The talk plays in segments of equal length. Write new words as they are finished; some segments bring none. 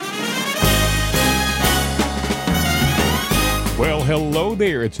hello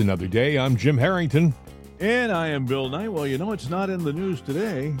there. It's another day. I'm Jim Harrington. And I am Bill Knight. Well, you know it's not in the news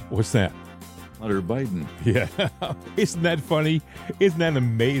today. What's that? Hunter Biden. Yeah. Isn't that funny? Isn't that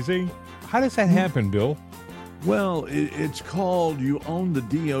amazing? How does that happen, Bill? Well, it's called you own the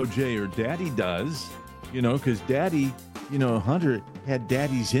DOJ, or Daddy does, because Daddy, Hunter had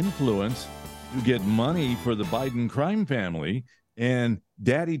Daddy's influence to get money for the Biden crime family, and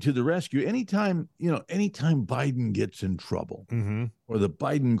Daddy to the rescue. Anytime Biden gets in trouble, or the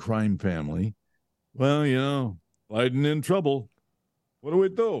Biden crime family, well, Biden in trouble. What do we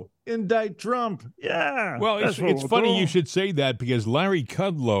do? Indict Trump. Yeah. Well, it's funny you should say that, because Larry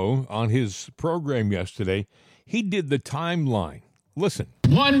Kudlow on his program yesterday, he did the timeline. Listen.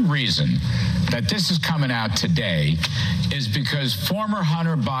 One reason that this is coming out today is because former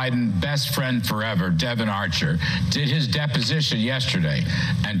Hunter Biden best friend forever, Devin Archer, did his deposition yesterday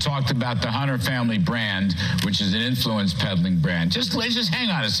and talked about the Hunter family brand, which is an influence peddling brand. Just hang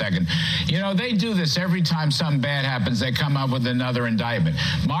on a second. They do this every time something bad happens. They come up with another indictment.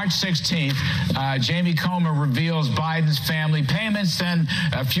 March 16th, Jamie Comer reveals Biden's family payments. Then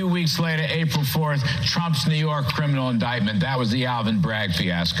a few weeks later, April 4th, Trump's New York criminal indictment. That was the Alvin Bragg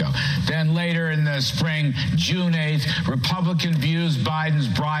fiasco. Then later in the spring, June 8th, Republican views Biden's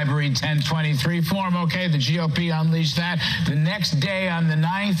bribery 1023 form. Okay, the GOP unleashed that. The next day, on the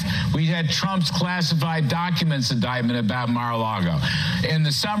 9th, we had Trump's classified documents indictment about Mar-a-Lago. In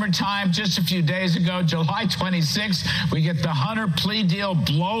the summertime, just a few days ago, July 26th, we get the Hunter plea deal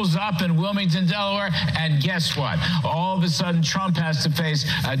blows up in Wilmington, Delaware. And guess what? All of a sudden, Trump has to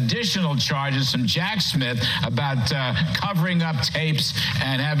face additional charges from Jack Smith about covering up tapes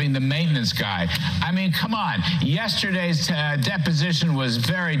and having the maintenance guy. I mean, come on. Yesterday's deposition was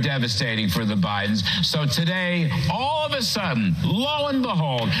very devastating for the Bidens. So today, all of a sudden, lo and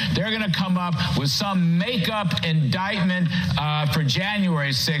behold, they're going to come up with some make-up indictment for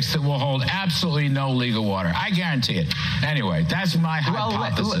January 6th that will hold absolutely no legal water. I guarantee it. Anyway, that's my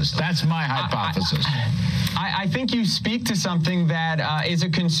hypothesis. That's my hypothesis. I think you speak to something that is a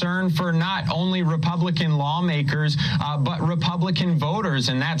concern for not only Republican lawmakers, but Republican voters.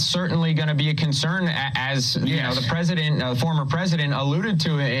 And that's certainly going to be a concern, as the president, former president, alluded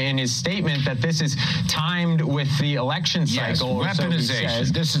to in his statement, that this is timed with the election cycle. Yes, weaponization.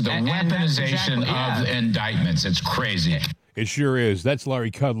 So this is the weaponization of indictments. It's crazy. It sure is. That's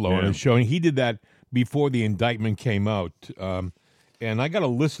Larry Kudlow on his show. And he did that before the indictment came out. And I got a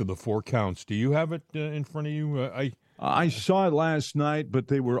list of the 4 counts. Do you have it in front of you? I saw it last night, but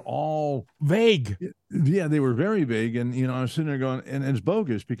they were all vague. Yeah, they were very vague. And, I was sitting there going, and it's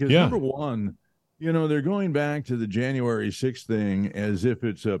bogus because, number one, they're going back to the January 6th thing as if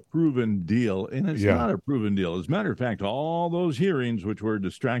it's a proven deal. And it's not a proven deal. As a matter of fact, all those hearings, which were a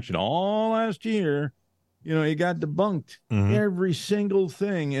distraction all last year, it got debunked. Every single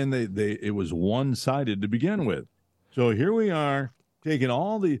thing. And it was one-sided to begin with. So here we are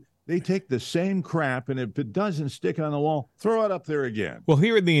taking they take the same crap, and if it doesn't stick on the wall, throw it up there again. Well,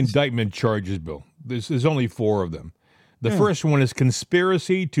 here are the indictment charges, Bill. There's only 4 of them. The first one is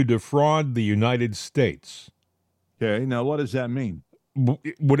conspiracy to defraud the United States. Okay, now what does that mean?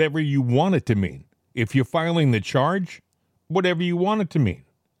 Whatever you want it to mean. If you're filing the charge, whatever you want it to mean.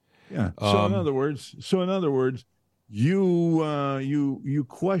 Yeah. So in other words, you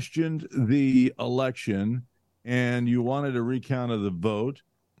questioned the election, and you wanted a recount of the vote,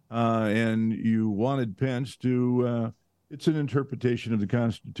 and you wanted Pence to. It's an interpretation of the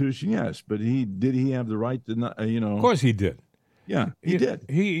Constitution, yes, but did he have the right to not? Of course, he did. Yeah, he did.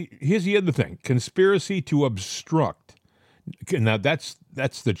 Here's the other thing: conspiracy to obstruct. Now that's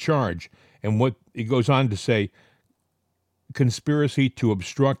the charge, and what it goes on to say: conspiracy to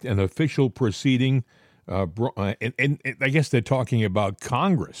obstruct an official proceeding, and I guess they're talking about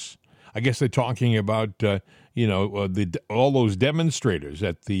Congress. I guess they're talking about all those demonstrators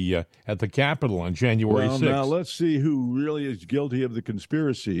at the Capitol on January 6th. Now let's see who really is guilty of the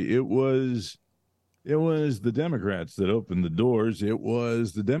conspiracy. It was the Democrats that opened the doors. It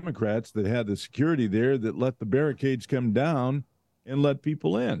was the Democrats that had the security there that let the barricades come down and let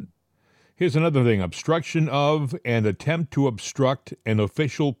people in. Here's another thing: obstruction of and attempt to obstruct an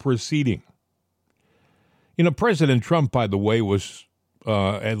official proceeding. President Trump, by the way, was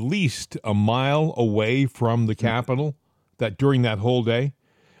at least a mile away from the Capitol during that whole day.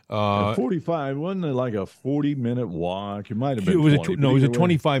 45, wasn't it like a 40-minute walk? It might have been. It was a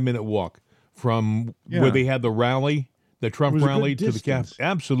 25-minute walk from where they had the rally, the Trump rally, to the Capitol.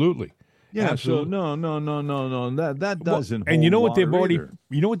 Absolutely. Yeah. Absolutely. So no. That doesn't. And you know what they've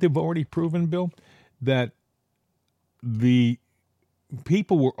already proven, Bill, that the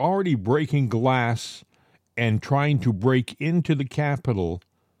people were already breaking glass and trying to break into the Capitol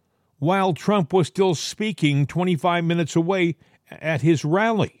while Trump was still speaking 25 minutes away at his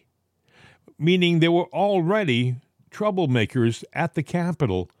rally, meaning there were already troublemakers at the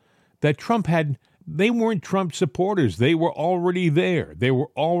Capitol that Trump had. They weren't Trump supporters. They were already there. They were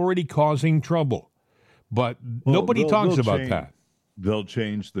already causing trouble. But nobody talks about that. They'll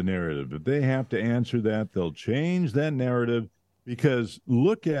change the narrative. If they have to answer that, they'll change that narrative, because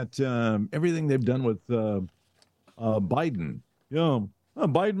look at everything they've done with Biden.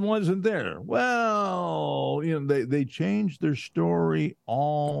 Biden wasn't there. Well, they change their story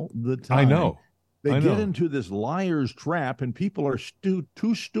all the time. I know. They get into this liar's trap, and people are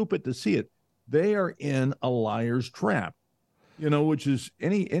too stupid to see it. They are in a liar's trap, which is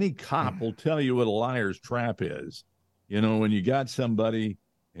any cop will tell you what a liar's trap is. When you got somebody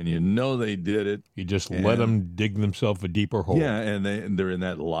and they did it. You just let them dig themselves a deeper hole. Yeah, and they're in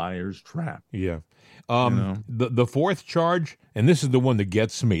that liar's trap. Yeah. The fourth charge, and this is the one that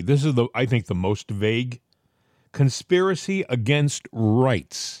gets me. This is I think the most vague. Conspiracy against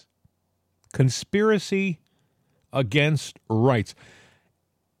rights. Conspiracy against rights.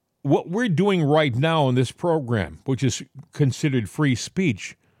 What we're doing right now in this program, which is considered free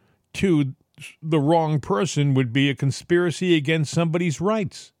speech, to the wrong person would be a conspiracy against somebody's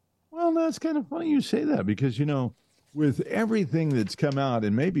rights. Well, that's kind of funny you say that, because, with everything that's come out,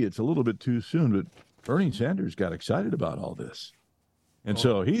 and maybe it's a little bit too soon, but Bernie Sanders got excited about all this. And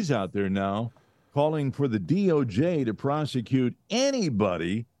so he's out there now calling for the DOJ to prosecute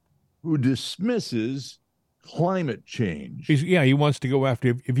anybody who dismisses climate change. He wants to go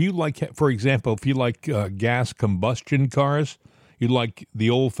after, if you like, for example, if you like gas combustion cars, you like the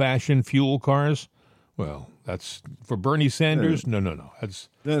old-fashioned fuel cars, well, that's for Bernie Sanders. No.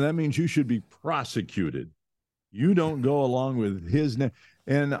 That means you should be prosecuted. You don't go along with his name.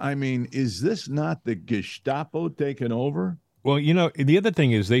 And I mean, is this not the Gestapo taking over? Well, the other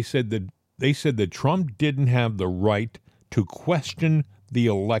thing is they said that Trump didn't have the right to question the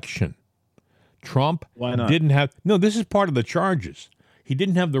election. Trump didn't have. No, this is part of the charges. He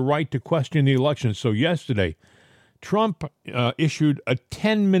didn't have the right to question the election. So yesterday, Trump issued a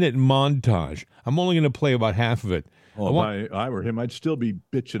 10-minute montage. I'm only going to play about half of it. Well, if I were him, I'd still be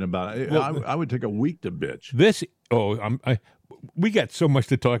bitching about it. Well, I would take a week to bitch. We got so much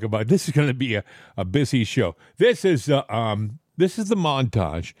to talk about. This is going to be a busy show. This is the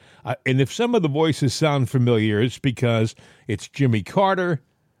montage. And if some of the voices sound familiar, it's because it's Jimmy Carter,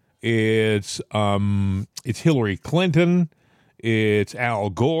 it's Hillary Clinton, it's Al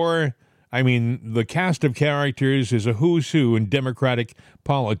Gore. I mean, the cast of characters is a who's who in Democratic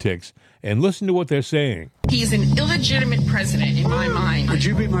politics. And listen to what they're saying. He's an illegitimate president in my mind. Would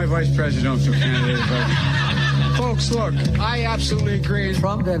you be my vice presidential candidate? Folks, look, I absolutely agree.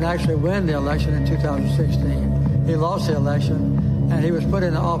 Trump didn't actually win the election in 2016. He lost the election, and he was put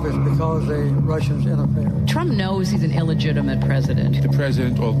in office because the Russians interfered. Trump knows he's an illegitimate president. The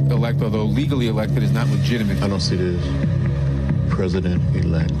president-elect, although legally elected, is not legitimate. I don't see the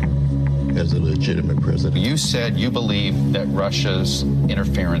president-elect as a legitimate president. You said you believe that Russia's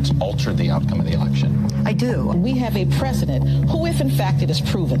interference altered the outcome of the election. I do. We have a president who, if in fact it is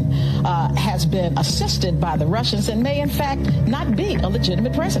proven, has been assisted by the Russians and may in fact not be a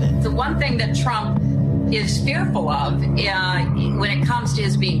legitimate president. The one thing that Trump is fearful of when it comes to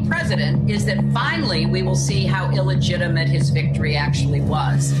his being president is that finally we will see how illegitimate his victory actually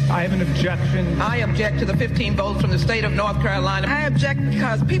was. I have an objection. I object to the 15 votes from the state of North Carolina. I object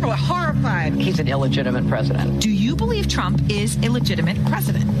because people are horrified. He's an illegitimate president. Do you believe Trump is a legitimate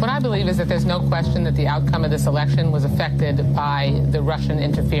president? What I believe is that there's no question that the outcome of this election was affected by the Russian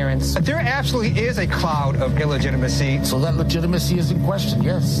interference. There absolutely is a cloud of illegitimacy. So that legitimacy is in question,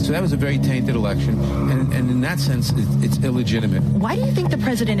 yes. So that was a very tainted election. And in that sense, it's illegitimate. Why do you think the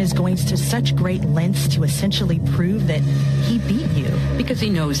president is going to such great lengths to essentially prove that he beat you? Because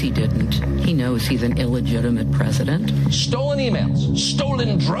he knows he didn't. He knows he's an illegitimate president. Stolen emails,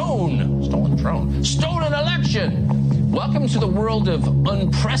 stolen drone, stolen election. Welcome to the world of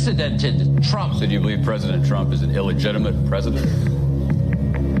unprecedented Trump. So do you believe President Trump is an illegitimate president?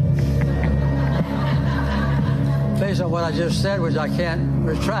 Based on what I just said, which I can't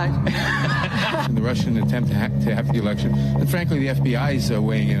retract. The Russian attempt to have the election, and frankly, the FBI is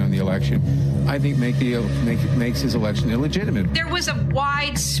weighing in on the election, I think makes his election illegitimate. There was a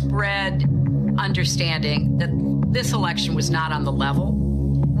widespread understanding that this election was not on the level.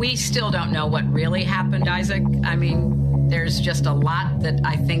 We still don't know what really happened, Isaac. I mean, there's just a lot that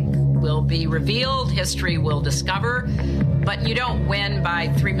I think will be revealed, history will discover, but you don't win by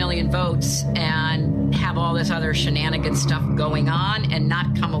 3 million votes and have all this other shenanigan stuff going on and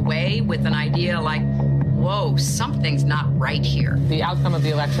not come away with an idea like, whoa, something's not right here. The outcome of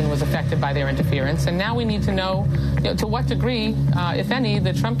the election was affected by their interference, and now we need to know, to what degree, if any,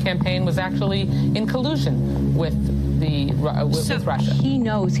 the Trump campaign was actually in collusion with with Russia. He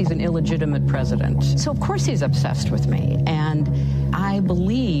knows he's an illegitimate president. So, of course, he's obsessed with me. And I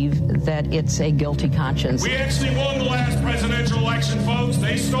believe that it's a guilty conscience. We actually won the last presidential election, folks.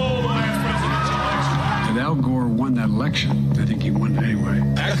 They stole the last presidential election. If Al Gore won that election, I think he won it anyway.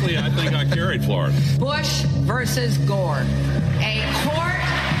 Actually, I think I carried Florida. Bush versus Gore. A court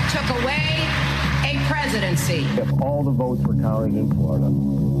took away a presidency. If all the votes were counted in Florida,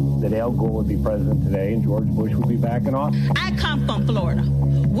 that Al Gore would be president today and George Bush would be back in office. I come from Florida,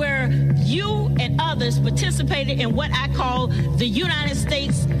 where you and others participated in what I call the United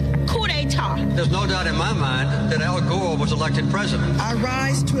States coup d'etat. There's no doubt in my mind that Al Gore was elected president. I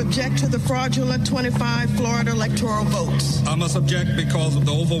rise to object to the fraudulent 25 Florida electoral votes. I must object because of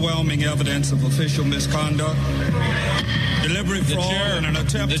the overwhelming evidence of official misconduct, deliberate fraud, and an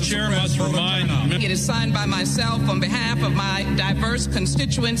attempt to suppress voter turnout. It is signed by myself on behalf of my diverse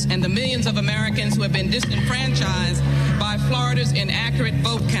constituents and the millions of Americans who have been disenfranchised by Florida's inaccurate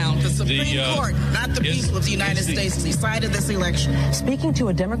vote count. The Supreme Court, not the people of the United States, decided this election. Speaking to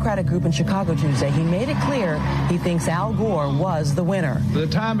a Democratic group in Chicago Tuesday, he made it clear he thinks Al Gore was the winner. By the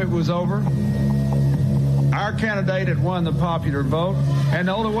time it was over, our candidate had won the popular vote, and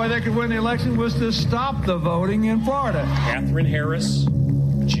the only way they could win the election was to stop the voting in Florida. Catherine Harris,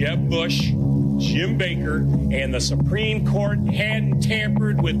 Jeb Bush, Jim Baker, and the Supreme Court hadn't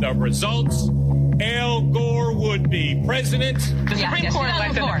tampered with the results, Al Gore would be president. The Supreme Court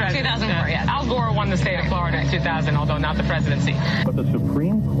elected the president. 2004, yes. Al Gore won the state of Florida in 2000, although not the presidency. But the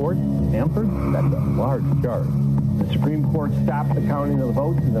Supreme Court tampered? That's a large charge. The Supreme Court stopped the counting of the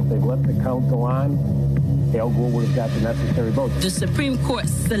votes, and if they'd let the count go on, Al Gore would have got the necessary votes. The Supreme Court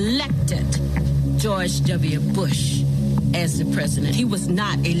selected George W. Bush as the president. He was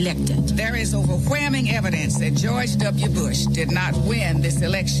not elected. There is overwhelming evidence that George W. Bush did not win this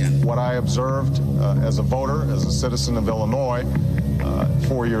election. What I observed as a voter, as a citizen of Illinois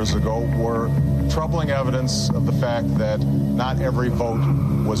 4 years ago, were troubling evidence of the fact that not every vote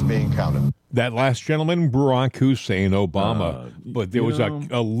was being counted. That last gentleman, Barack Hussein Obama, but there was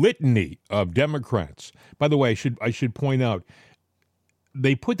a litany of Democrats. By the way, I should point out,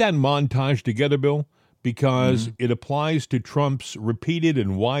 they put that montage together, Bill, because it applies to Trump's repeated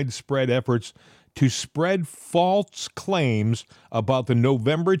and widespread efforts to spread false claims about the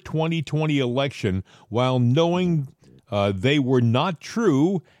November 2020 election while knowing they were not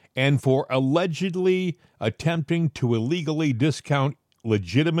true, and for allegedly attempting to illegally discount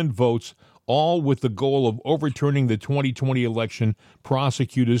legitimate votes, all with the goal of overturning the 2020 election,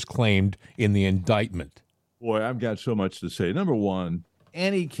 prosecutors claimed in the indictment. Boy, I've got so much to say. Number one,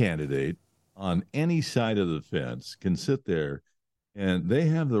 any candidate on any side of the fence can sit there and they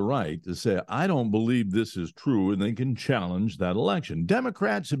have the right to say, I don't believe this is true, and they can challenge that election.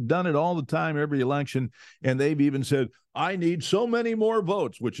 Democrats have done it all the time, every election, and they've even said, I need so many more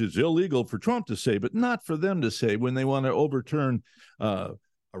votes, which is illegal for Trump to say, but not for them to say when they want to overturn a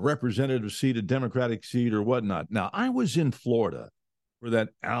representative seat, a Democratic seat, or whatnot. Now, I was in Florida for that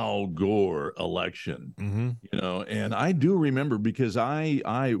Al Gore election, and I do remember because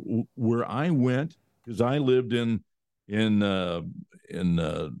where I went, because I lived in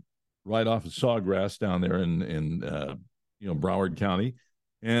right off of Sawgrass down there in Broward County,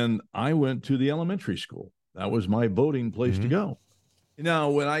 and I went to the elementary school. That was my voting place to go. Now,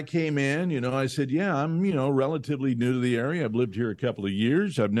 when I came in, I said, yeah, I'm, relatively new to the area. I've lived here a couple of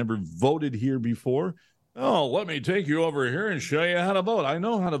years. I've never voted here before. Oh, let me take you over here and show you how to vote. I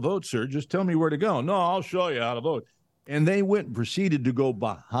know how to vote, sir. Just tell me where to go. No, I'll show you how to vote. And they went and proceeded to go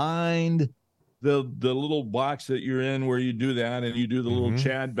behind the little box that you're in where you do that, and you do the little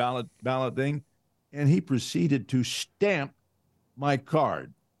Chad ballot thing. And he proceeded to stamp my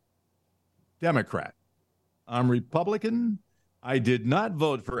card. Democrat. I'm Republican. I did not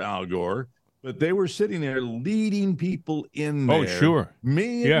vote for Al Gore, but they were sitting there leading people in there. Oh, sure.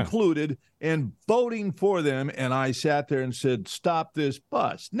 Me included, and voting for them. And I sat there and said, stop this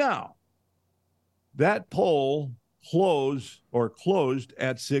bus. Now, that poll closed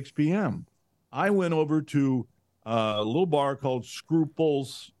at 6 p.m. I went over to a little bar called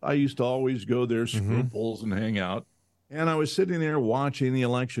Scruples. I used to always go there, Scruples, and hang out. And I was sitting there watching the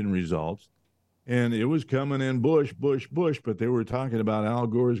election results. And it was coming in Bush, but they were talking about Al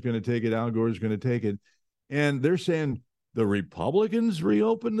Gore is going to take it, Al Gore is going to take it. And they're saying the Republicans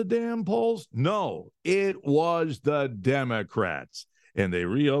reopened the damn polls? No, it was the Democrats. And they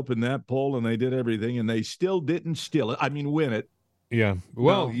reopened that poll, and they did everything, and they still didn't win it. Yeah.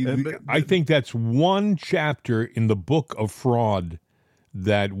 Well, I think that's one chapter in the book of fraud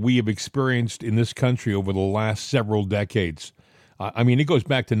that we have experienced in this country over the last several decades. I mean, it goes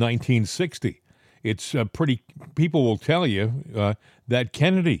back to 1960. It's people will tell you that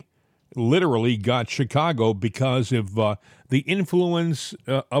Kennedy literally got Chicago because of the influence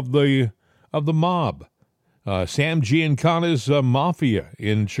of the mob. Sam Giancana's mafia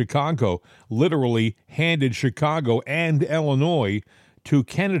in Chicago literally handed Chicago and Illinois to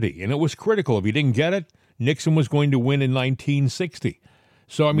Kennedy, and it was critical. If he didn't get it, Nixon was going to win in 1960.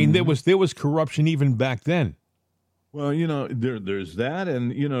 So, I mean, there was corruption even back then. Well, there's that,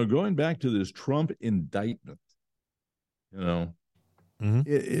 and going back to this Trump indictment,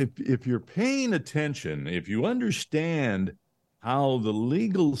 if you're paying attention, if you understand how the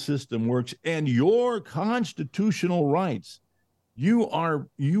legal system works and your constitutional rights, you are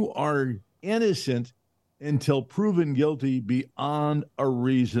innocent until proven guilty beyond a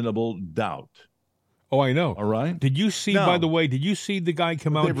reasonable doubt. Oh, I know. All right. Did you see, by the way, did you see the guy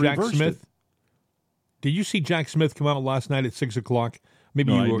come out, Jack Smith? Did you see Jack Smith come out last night at 6 o'clock?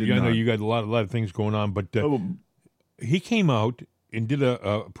 Maybe I know you got a lot of things going on, but he came out and did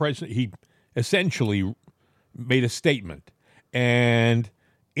a president. He essentially made a statement. And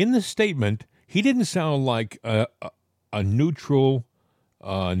in the statement, he didn't sound like a neutral,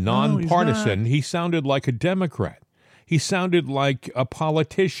 nonpartisan. He sounded like a Democrat. He sounded like a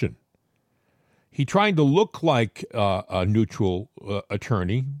politician. He tried to look like a neutral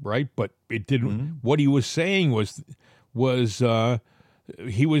attorney, right? But it didn't. Mm-hmm. What he was saying was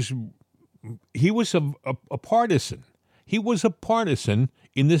he was a partisan. He was a partisan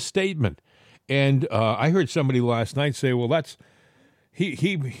in this statement. And I heard somebody last night say, "Well, that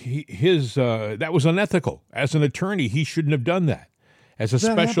was unethical. As an attorney, he shouldn't have done that. As a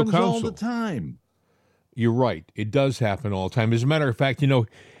special counsel, all the time." You're right. It does happen all the time. As a matter of fact,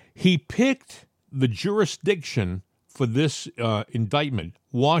 he picked the jurisdiction for this indictment,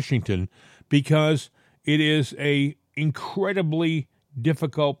 Washington, because it is a incredibly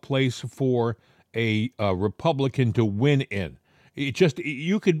difficult place for a Republican to win in.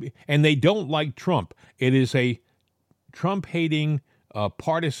 And they don't like Trump. It is a Trump-hating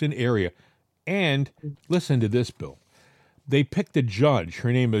partisan area. And listen to this, Bill. They picked a judge.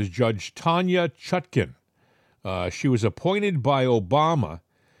 Her name is Judge Tanya Chutkan. She was appointed by Obama.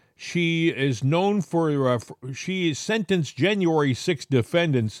 She is known for, she sentenced January 6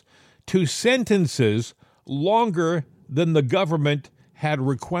 defendants to sentences longer than the government had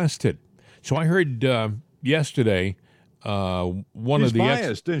requested. So I heard yesterday She's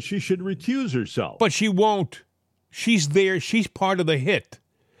biased, and she should recuse herself. But she won't. She's there. She's part of the hit.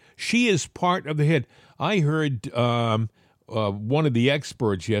 She is part of the hit. I heard one of the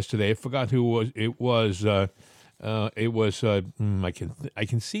experts yesterday. I forgot who it was. I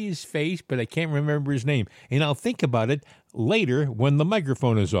can see his face, but I can't remember his name. And I'll think about it later when the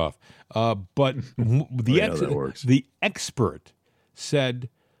microphone is off. But the expert said,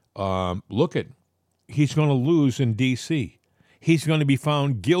 look at. He's going to lose in D.C. He's going to be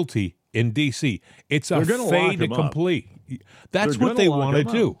found guilty in D.C. It's a fait accompli. That's what they want to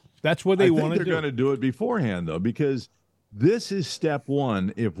do. That's what they want to do. They're going to do it beforehand, though, because this is step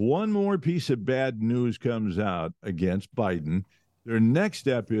one. If one more piece of bad news comes out against Biden, their next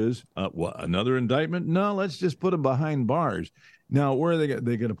step is, another indictment? No, let's just put him behind bars. Now, where are they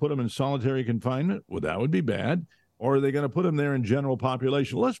going to put him in solitary confinement? Well, that would be bad. Or are they going to put them there in general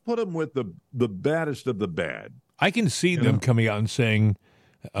population? Let's put them with the baddest of the bad. I can see them coming out and saying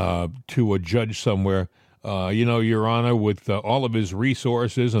to a judge somewhere, Your Honor, with all of his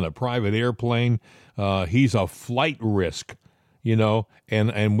resources and a private airplane, he's a flight risk,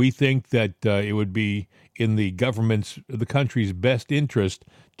 and we think that it would be in the country's best interest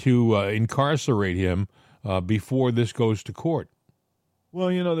to incarcerate him before this goes to court. Well,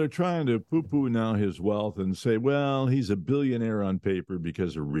 they're trying to poo-poo now his wealth and say, well, he's a billionaire on paper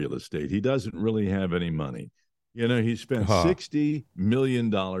because of real estate. He doesn't really have any money. He spent $60 million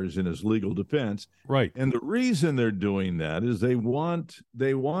in his legal defense. Right. And the reason they're doing that is they want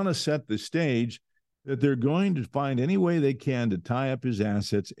to set the stage that they're going to find any way they can to tie up his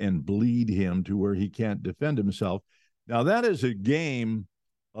assets and bleed him to where he can't defend himself. Now, that is a game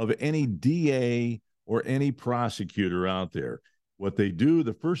of any DA or any prosecutor out there. What they do,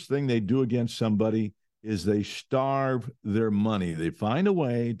 the first thing they do against somebody is they starve their money. They find a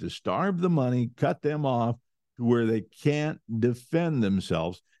way to starve the money, cut them off to where they can't defend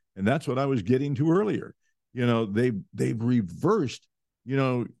themselves. And that's what I was getting to earlier. They've reversed,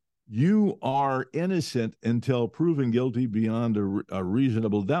 you are innocent until proven guilty beyond a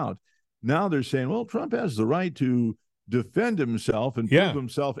reasonable doubt. Now they're saying, well, Trump has the right to defend himself and prove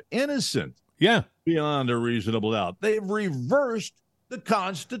himself innocent. Yeah. Beyond a reasonable doubt. They've reversed the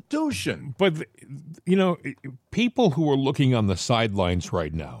Constitution. But, people who are looking on the sidelines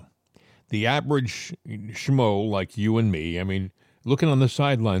right now, the average schmo like you and me, I mean, looking on the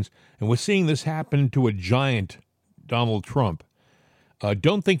sidelines, and we're seeing this happen to a giant, Donald Trump.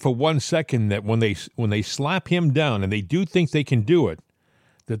 Don't think for 1 second that when they slap him down, and they do think they can do it,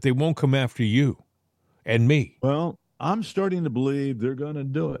 that they won't come after you and me. Well, I'm starting to believe they're going to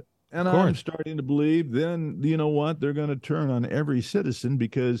do it. And I'm starting to believe then, you know what, they're going to turn on every citizen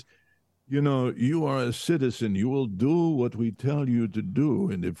because, you are a citizen. You will do what we tell you to do.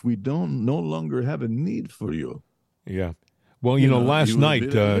 And if we don't no longer have a need for you. Yeah. Well, last night,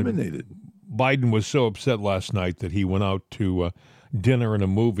 Biden was so upset last night that he went out to dinner and a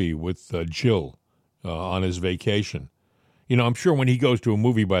movie with Jill on his vacation. I'm sure when he goes to a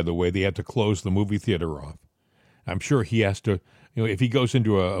movie, by the way, they have to close the movie theater off. I'm sure he has to, if he goes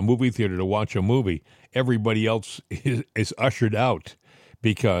into a movie theater to watch a movie, everybody else is ushered out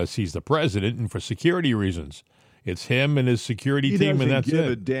because he's the president and for security reasons. It's him and his security team, and that's it. He doesn't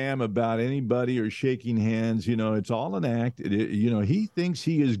give a damn about anybody or shaking hands. It's all an act. He thinks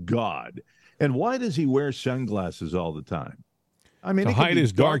he is God. And why does he wear sunglasses all the time? I mean, to hide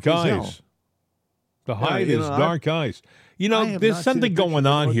his dark eyes. To hide his dark eyes. There's something going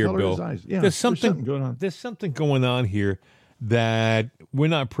on here, Bill. There's something going on. There's something going on here that we're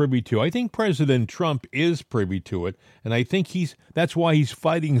not privy to. I think President Trump is privy to it, and I think that's why he's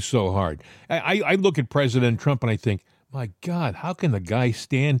fighting so hard. I look at President Trump and I think, my God, how can the guy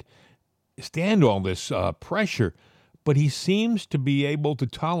stand all this pressure? But he seems to be able to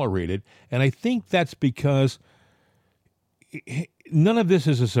tolerate it, and I think that's because none of this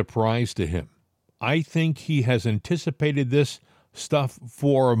is a surprise to him. I think he has anticipated this stuff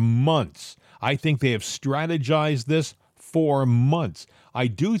for months. I think they have strategized this for months. I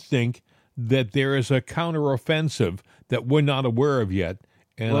do think that there is a counteroffensive that we're not aware of yet.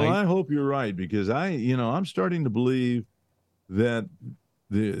 And I hope you're right because I'm starting to believe that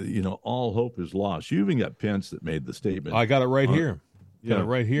all hope is lost. You even got Pence that made the statement. I got it right here. Got it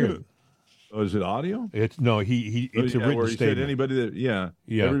right here. Oh, is it audio? It's a written where he statement.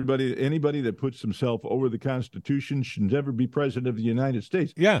 Said anybody that puts himself over the Constitution should never be president of the United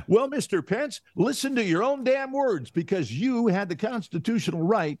States. Yeah. Well, Mr. Pence, listen to your own damn words because you had the constitutional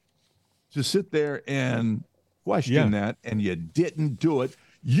right to sit there and question that, and you didn't do it.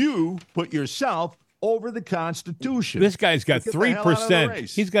 You put yourself over the Constitution. This guy's got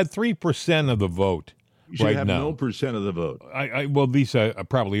 3%. He's got 3% of the vote. You should right have now. no percent of the vote. Well, these are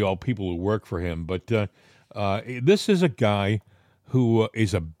probably all people who work for him, but this is a guy who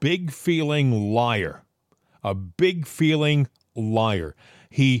is a big feeling liar. A big feeling liar.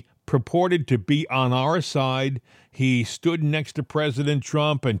 He purported to be on our side. He stood next to President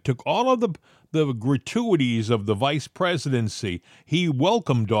Trump and took all of the gratuities of the vice presidency. He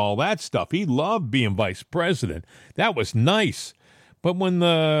welcomed all that stuff. He loved being vice president. That was nice. But when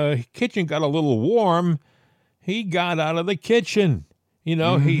the kitchen got a little warm, he got out of the kitchen. He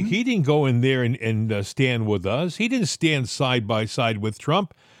didn't go in there and stand with us. He didn't stand side by side with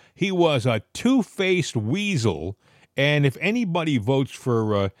Trump. He was a two-faced weasel. And if anybody votes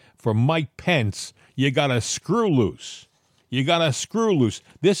for Mike Pence, you got to screw loose. You got to screw loose.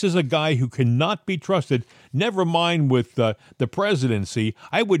 This is a guy who cannot be trusted. Never mind with the presidency.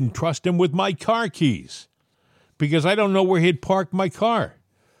 I wouldn't trust him with my car keys, because I don't know where he'd park my car.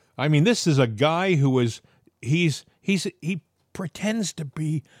 I mean, this is a guy who he pretends to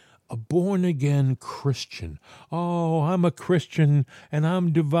be a born-again Christian. Oh, I'm a Christian, and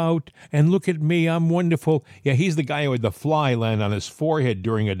I'm devout, and look at me, I'm wonderful. Yeah, he's the guy who had the fly land on his forehead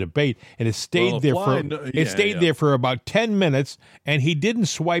during a debate, and it stayed there for about 10 minutes, and he didn't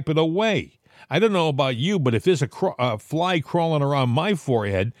swipe it away. I don't know about you, but if there's a fly crawling around my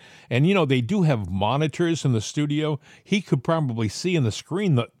forehead, and, they do have monitors in the studio, he could probably see in the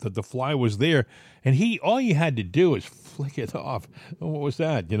screen that the fly was there, and all you had to do is flick it off. What was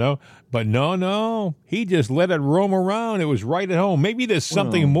that, But no, he just let it roam around. It was right at home. Maybe there's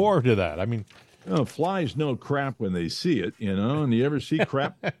something more to that. I mean... flies know crap when they see it, and you ever see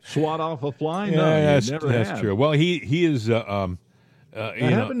crap swat off a fly? Yeah, no, that's true. Well, he is... it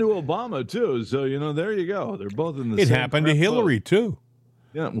happened to Obama, too. So, there you go. They're both in the same. It happened to Hillary, too.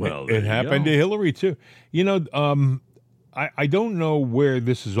 Yeah, well, it happened to Hillary, too. I don't know where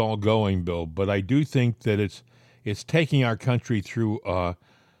this is all going, Bill, but I do think that it's taking our country through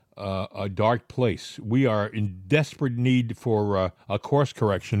a dark place. We are in desperate need for a course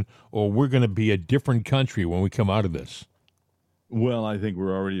correction, or we're going to be a different country when we come out of this. Well, I think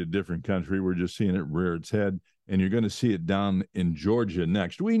we're already a different country. We're just seeing it rear its head. and you're going to see it down in Georgia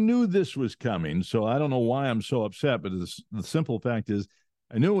next. We knew this was coming, so I don't know why I'm so upset, but the simple fact is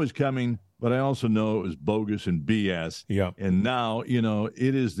I knew it was coming, but I also know it was bogus and BS. Yeah. And now,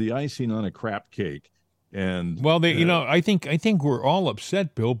 it is the icing on a crap cake. And well, I think we're all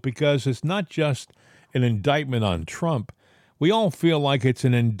upset, Bill, because it's not just an indictment on Trump. We all feel like it's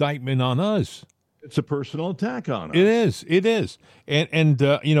an indictment on us. It's a personal attack on us. It is. And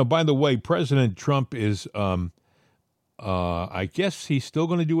by the way, President Trump is, I guess he's still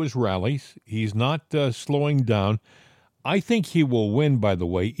going to do his rallies. He's not slowing down. I think he will win, by the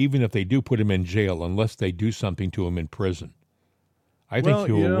way, even if they do put him in jail, unless they do something to him in prison. I think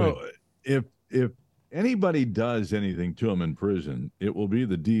he will win. If anybody does anything to him in prison, it will be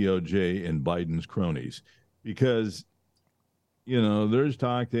the DOJ and Biden's cronies, because there's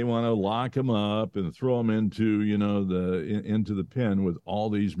talk they want to lock him up and throw him into into the pen with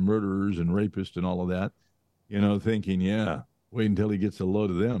all these murderers and rapists and all of that, thinking, wait until he gets a load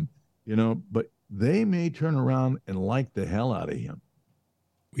of them, but they may turn around and like the hell out of him.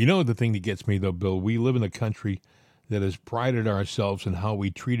 The thing that gets me, though, Bill, we live in a country that has prided ourselves in how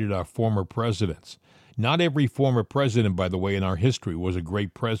we treated our former presidents. Not every former president, by the way, in our history was a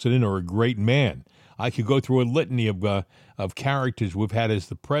great president or a great man. I could go through a litany of characters we've had as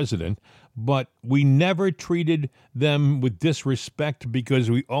the president, but we never treated them with disrespect because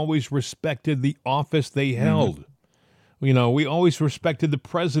we always respected the office they held. Mm-hmm. We always respected the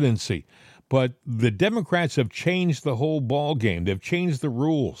presidency. But the Democrats have changed the whole ball game. They've changed the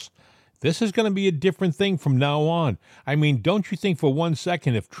rules. This is going to be a different thing from now on. I mean, don't you think for 1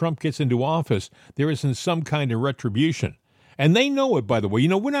 second if Trump gets into office, there isn't some kind of retribution? And they know it, by the way.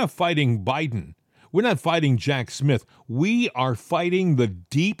 We're not fighting Biden. We're not fighting Jack Smith. We are fighting the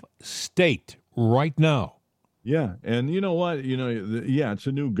deep state right now. Yeah, and you know what? It's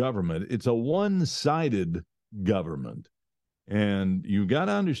a new government. It's a one-sided government. And you got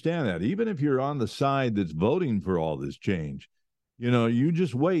to understand that. Even if you're on the side that's voting for all this change, you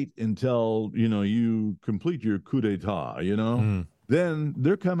just wait until, you complete your coup d'etat, Then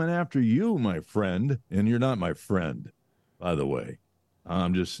they're coming after you, my friend, and you're not my friend, by the way.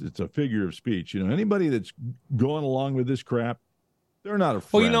 It's a figure of speech. Anybody that's going along with this crap, they're not a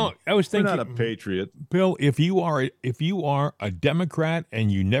friend. Well, I was thinking, they're not a patriot. Bill, if you are a Democrat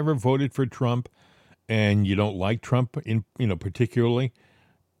and you never voted for Trump and you don't like Trump in particularly,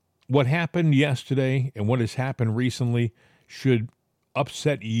 what happened yesterday and what has happened recently should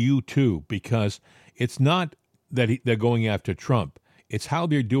upset you too, because it's not that they're going after Trump. It's how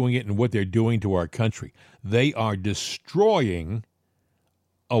they're doing it and what they're doing to our country. They are destroying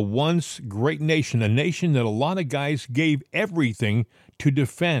a once great nation, a nation that a lot of guys gave everything to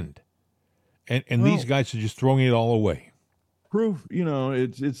defend. And these guys are just throwing it all away. Proof,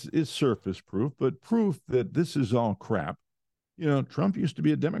 it's surface proof, but proof that this is all crap. Trump used to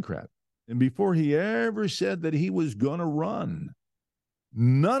be a Democrat. And before he ever said that he was going to run,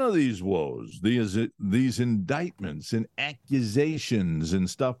 none of these woes, these indictments and accusations and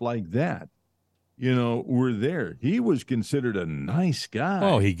stuff like that, were there. He was considered a nice guy.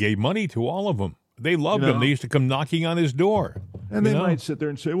 Oh, he gave money to all of them. They loved him. They used to come knocking on his door. And they might sit there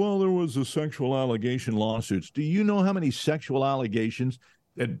and say, well, there was a sexual allegation lawsuits. Do you know how many sexual allegations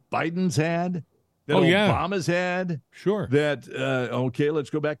that Biden's had? That Obama's had? Sure. That, let's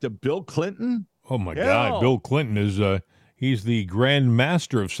go back to Bill Clinton. Oh, my God. Bill Clinton is, he's the grand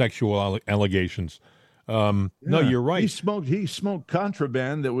master of sexual allegations. No, you're right. He smoked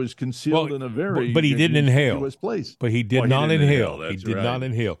contraband that was concealed in a very but he didn't inhale. Place. But he did not inhale. He did not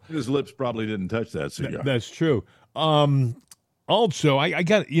inhale. His lips probably didn't touch that cigar. That's true. Also, I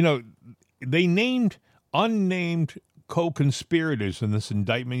got, they named unnamed co-conspirators in this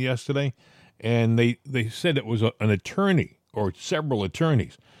indictment yesterday, and they said it was an attorney or several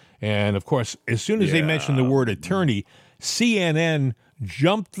attorneys. And, of course, as soon as they mentioned the word attorney, CNN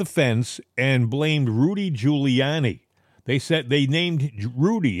jumped the fence and blamed Rudy Giuliani. They said they named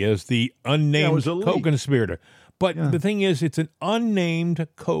Rudy as the unnamed co-conspirator. But the thing is, it's an unnamed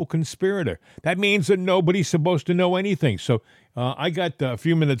co-conspirator. That means that nobody's supposed to know anything. So I got a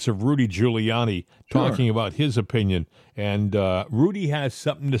few minutes of Rudy Giuliani talking about his opinion. And Rudy has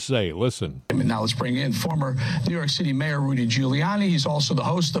something to say. Listen. Now let's bring in former New York City Mayor Rudy Giuliani. He's also the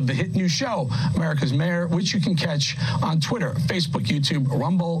host of the hit new show, America's Mayor, which you can catch on Twitter, Facebook, YouTube,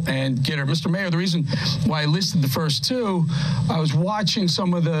 Rumble, and Getter. Mr. Mayor, the reason why I listed the first two, I was watching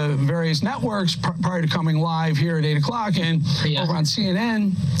some of the various networks prior to coming live here at 8 o'clock, and over on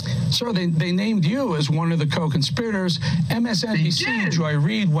CNN, sir, they named you as one of the co-conspirators. MSNBC, Joy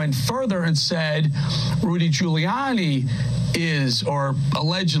Reid, went further and said Rudy Giuliani is, or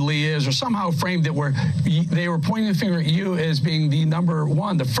allegedly is, or somehow framed it where they were pointing the finger at you as being the number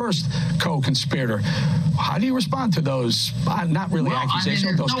one, the first co-conspirator. How do you respond to those, not really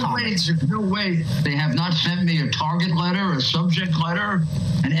accusations, those comments? There's no way they have not sent me a target letter, a subject letter,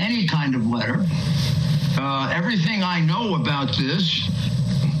 and any kind of letter. Everything I know about this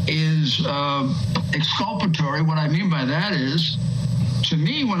is exculpatory. What I mean by that is, to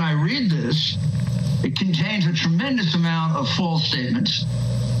me, when I read this, it contains a tremendous amount of false statements,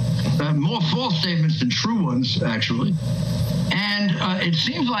 more false statements than true ones, actually. And it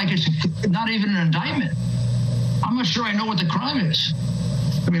seems like it's not even an indictment. I'm not sure I know what the crime is.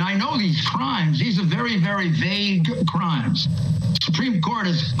 I mean, I know these crimes. These are very, very vague crimes. The Supreme Court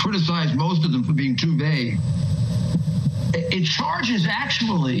has criticized most of them for being too vague. It charges,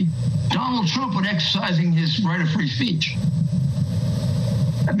 actually, Donald Trump with exercising his right of free speech.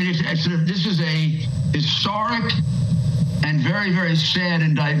 I mean, this is a historic and very, very sad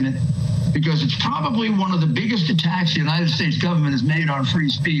indictment, because it's probably one of the biggest attacks the United States government has made on free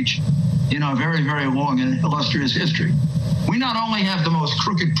speech in our very, very long and illustrious history. We not only have the most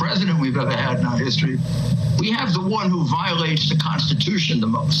crooked president we've ever had in our history, we have the one who violates the Constitution the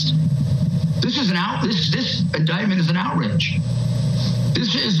most. This is this indictment is an outrage.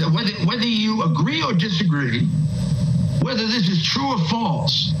 This is, whether you agree or disagree, whether this is true or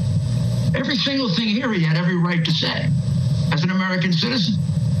false, every single thing here he had every right to say as an American citizen.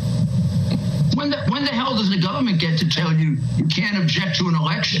 When the hell does the government get to tell you you can't object to an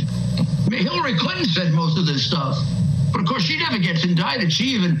election? I mean, Hillary Clinton said most of this stuff, but of course she never gets indicted. She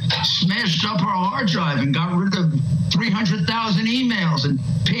even smashed up her hard drive and got rid of 300,000 emails and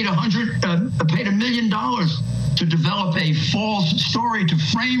paid $1 million to develop a false story to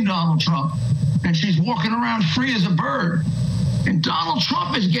frame Donald Trump. And she's walking around free as a bird. And Donald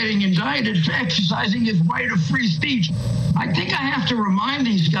Trump is getting indicted for exercising his right of free speech. I think I have to remind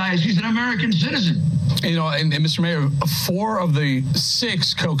these guys he's an American citizen. You know, and Mr. Mayor, 4 of the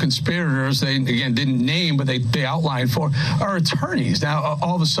 6 co-conspirators, they, again, didn't name, but they outlined 4, are attorneys. Now,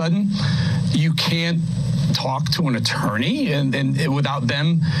 all of a sudden, you can't talk to an attorney and without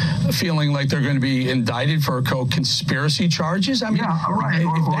them feeling like they're going to be indicted for co-conspiracy charges? I mean, yeah, right.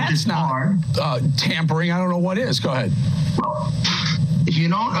 If that's not tampering, I don't know what is. Go ahead. Well, if you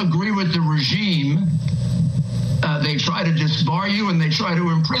don't agree with the regime, they try to disbar you and they try to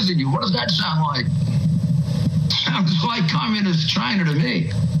imprison you. What does that sound like? Sounds like communist China to me,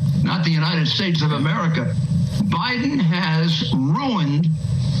 not the United States of America. Biden has ruined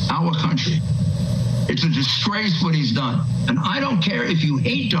our country. It's a disgrace what he's done. And I don't care if you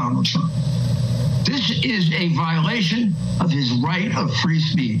hate Donald Trump. This is a violation of his right of free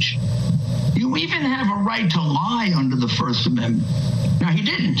speech. You even have a right to lie under the First Amendment. Now, he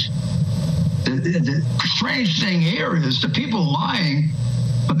didn't. The strange thing here is the people lying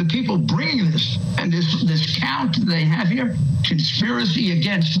are the people bringing this. And this count they have here, conspiracy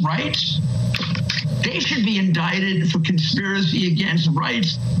against rights, they should be indicted for conspiracy against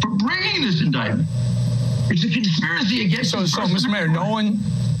rights for bringing this indictment. It's a conspiracy against. So, Mr. Mayor, no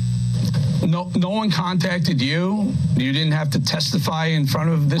one contacted you. You didn't have to testify in front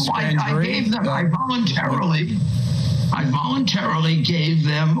of this grand jury. I gave them. I voluntarily gave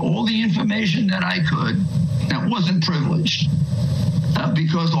them all the information that I could. That wasn't privileged,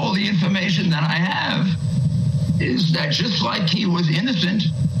 because all the information that I have is that just like he was innocent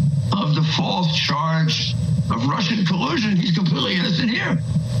of the false charge of Russian collusion, he's completely innocent here.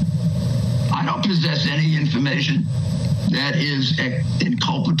 I don't possess any information that is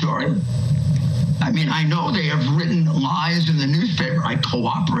inculpatory. I mean, I know they have written lies in the newspaper. I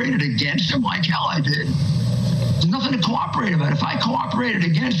cooperated against him like hell I did. There's nothing to cooperate about. If I cooperated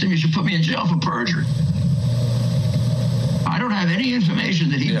against him, you should put me in jail for perjury. I don't have any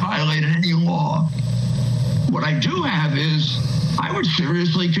information that he violated any law. What I do have is I would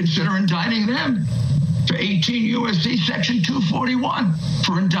seriously consider indicting them for 18 U.S.C. Section 241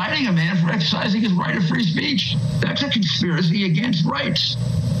 for indicting a man for exercising his right of free speech. That's a conspiracy against rights.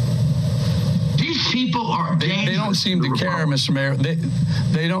 These people are dangerous. They don't seem to care, Mr. Mayor. They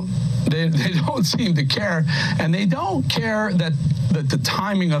don't seem to care, and they don't care that the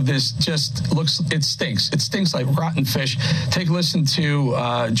timing of this just it stinks. It stinks like rotten fish. Take a listen to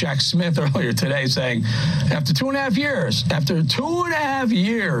Jack Smith earlier today saying, after 2.5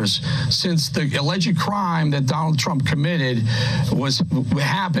 years since the alleged crime that Donald Trump committed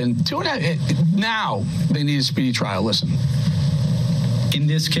happened, now they need a speedy trial. Listen. In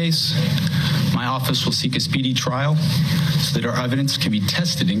this case, my office will seek a speedy trial so that our evidence can be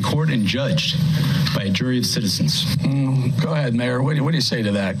tested in court and judged by a jury of citizens. Go ahead, Mayor. What do you say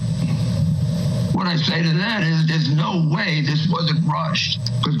to that? what I say to that is there's no way this wasn't rushed,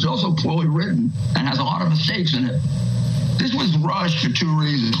 because it's also poorly written and has a lot of mistakes in it. This was rushed for two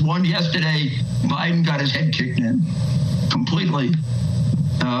reasons. One, yesterday, Biden got his head kicked in completely.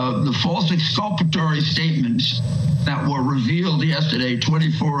 The false exculpatory statements that were revealed yesterday,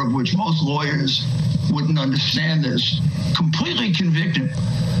 24 of which most lawyers wouldn't understand this, completely convicted.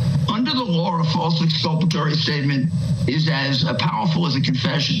 Under the law, a false exculpatory statement is as powerful as a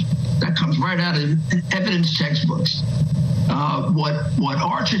confession. That comes right out of evidence textbooks. What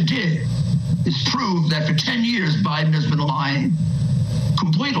Archer did is prove that for 10 years, Biden has been lying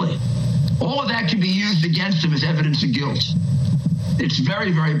completely. All of that can be used against him as evidence of guilt. It's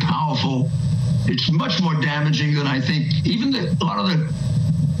very, very powerful. It's much more damaging than I think even a lot of the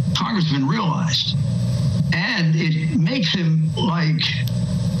congressmen realized. And it makes him like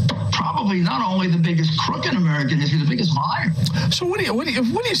probably not only the biggest crook in American history, the biggest liar. So what do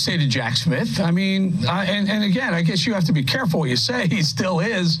you say to Jack Smith? I mean, and again, I guess you have to be careful what you say. He still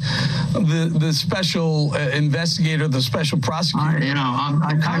is the special investigator, the special prosecutor.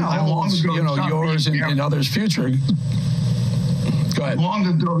 I kind of holds yours and others' future. Go ahead. Long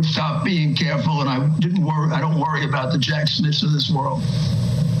ago, stopped being careful, and I don't worry about the Jack Smiths of this world.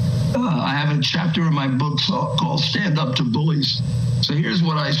 I have a chapter in my book called Stand Up to Bullies. So here's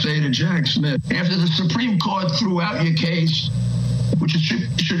what I say to Jack Smith. After the Supreme Court threw out your case, which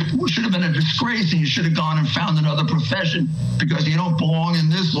should have been a disgrace, and you should have gone and found another profession because you don't belong in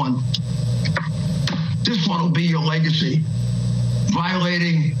this one. This one will be your legacy.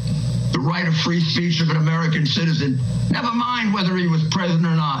 Violating the right of free speech of an American citizen. Never mind whether he was president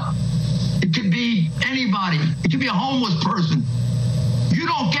or not. It could be anybody. It could be a homeless person. You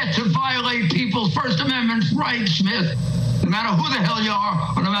don't get to violate people's First Amendment rights, Smith, no matter who the hell you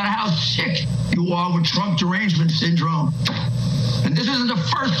are, or no matter how sick you are with Trump derangement syndrome. And this isn't the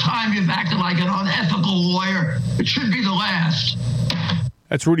first time you've acted like an unethical lawyer. It should be the last.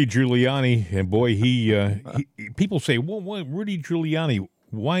 That's Rudy Giuliani, and boy, he people say, well, Rudy Giuliani,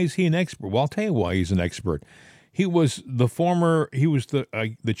 why is he an expert? Well, I'll tell you why he's an expert. He was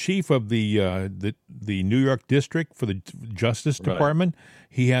the chief of the New York district for the Justice Department.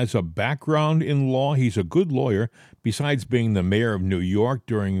 He has a background in law. He's a good lawyer, besides being the mayor of New York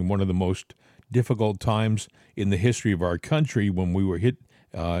during one of the most difficult times in the history of our country when we were hit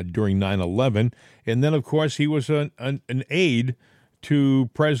during 9/11. And then, of course, he was an aide to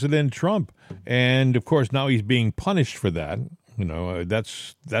President Trump. And, of course, now he's being punished for that.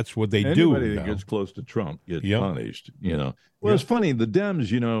 That's what they do. Anybody that gets close to Trump gets punished. Well, it's funny. The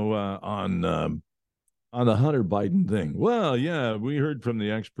Dems, on the Hunter Biden thing. Well, yeah, we heard from the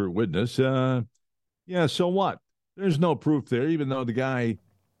expert witness. So what? There's no proof there, even though the guy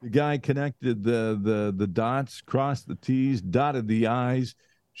connected the dots, crossed the T's, dotted the I's,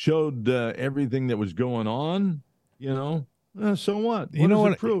 showed everything that was going on. So what? What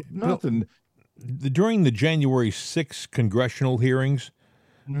does it prove? Nothing. During the January 6th congressional hearings,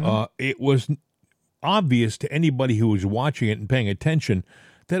 it was obvious to anybody who was watching it and paying attention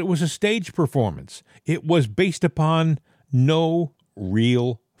that it was a stage performance. It was based upon no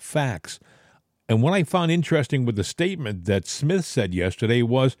real facts. And what I found interesting with the statement that Smith said yesterday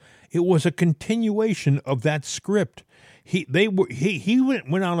was it was a continuation of that script. He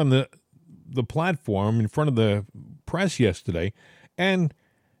went out on the platform in front of the press yesterday, and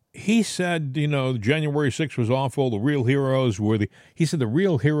he said, January 6th was awful. The real heroes were the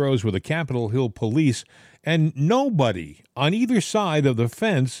real heroes were the Capitol Hill police. And nobody on either side of the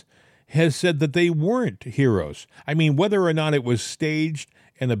fence has said that they weren't heroes. I mean, whether or not it was staged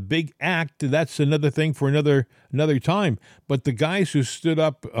and a big act, that's another thing for another time. But the guys who stood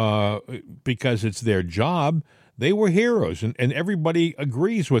up because it's their job, they were heroes. And everybody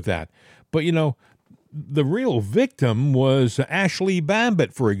agrees with that. But, the real victim was Ashley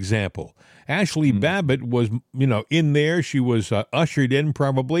Babbitt, for example. Ashley Babbitt was, in there. She was ushered in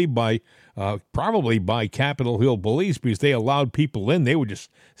probably by Capitol Hill police because they allowed people in. They were just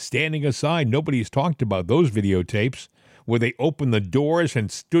standing aside. Nobody's talked about those videotapes where they opened the doors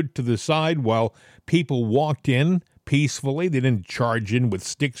and stood to the side while people walked in peacefully. They didn't charge in with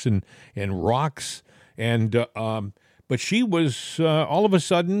sticks and rocks. But she was all of a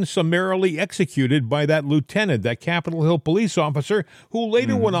sudden summarily executed by that lieutenant, that Capitol Hill police officer, who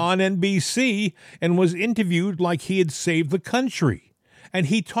later went on NBC and was interviewed like he had saved the country. And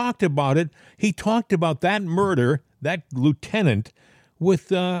he talked about it. He talked about that murder, that lieutenant,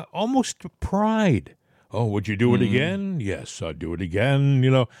 with almost pride. Oh, would you do it again? Yes, I'd do it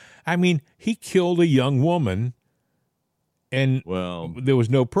again. I mean, he killed a young woman, and there was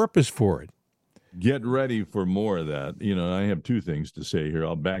no purpose for it. Get ready for more of that. I have two things to say here.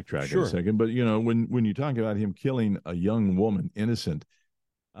 I'll backtrack in a second. But, when you talk about him killing a young woman, innocent,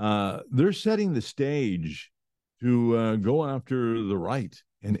 they're setting the stage to go after the right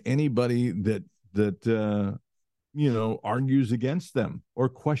and anybody that argues against them or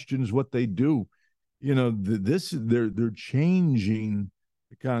questions what they do. They're changing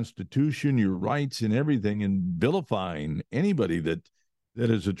the Constitution, your rights, and everything, and vilifying anybody that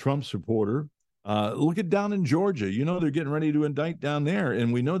is a Trump supporter. Look at down in Georgia. They're getting ready to indict down there,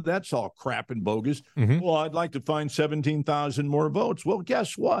 and we know that's all crap and bogus. Well, I'd like to find 17,000 more votes. Well,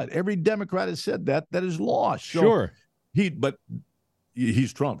 guess what? Every Democrat has said that is lost. Sure. But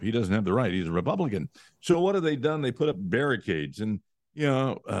he's Trump. He doesn't have the right. He's a Republican. So what have they done? They put up barricades, and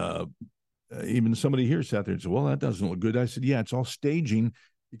even somebody here sat there and said, well, that doesn't look good. I said, yeah, it's all staging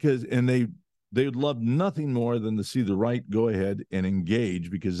and they would love nothing more than to see the right go ahead and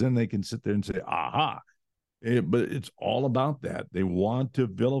engage, because then they can sit there and say, aha. But it's all about that. They want to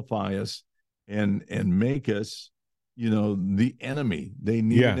vilify us and make us, the enemy. They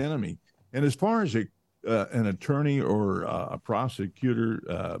need an enemy. And as far as an attorney or a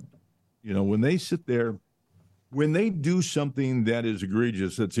prosecutor, when they sit there, when they do something that is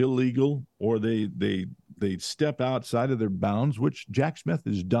egregious, that's illegal, or they step outside of their bounds, which Jack Smith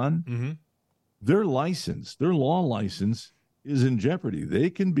has done, their law license is in jeopardy. They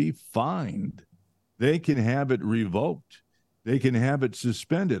can be fined. They can have it revoked. They can have it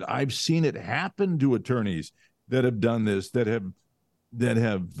suspended. I've seen it happen to attorneys that have done this, that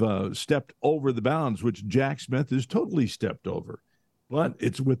have stepped over the bounds, which Jack Smith has totally stepped over. But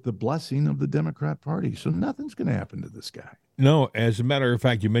it's with the blessing of the Democrat Party. So nothing's going to happen to this guy. No, as a matter of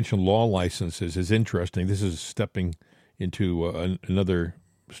fact, you mentioned law licenses is interesting. This is stepping into another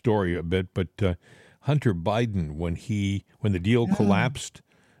story a bit, but Hunter Biden, when the deal collapsed,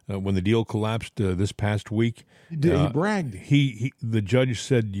 this past week, he bragged. The judge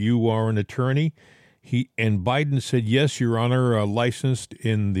said, "You are an attorney." And Biden said, "Yes, Your Honor, licensed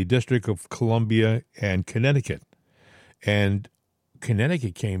in the District of Columbia and Connecticut." And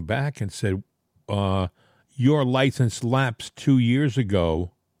Connecticut came back and said, your license lapsed 2 years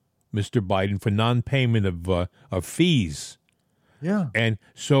ago, Mr. Biden, for non-payment of fees. Yeah. And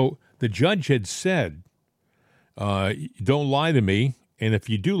so the judge had said, don't lie to me, and if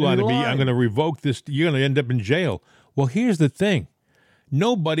you do lie to me, I'm going to revoke this. You're going to end up in jail. Well, here's the thing.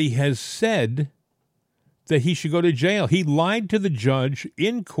 Nobody has said that he should go to jail. He lied to the judge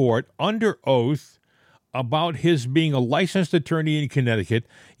in court under oath about his being a licensed attorney in Connecticut,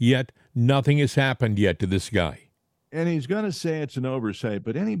 yet nothing has happened yet to this guy. And he's going to say it's an oversight,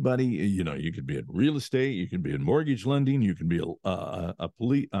 but anybody, you could be in real estate, you can be in mortgage lending, you can be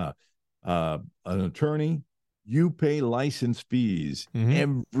an attorney. You pay license fees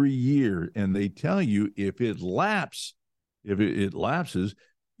every year, and they tell you if it lapses,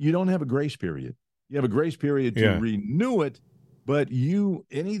 you don't have a grace period. You have a grace period to renew it, but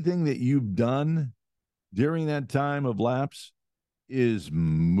anything that you've done during that time of lapse is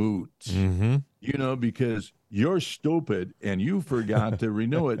moot, because you're stupid and you forgot to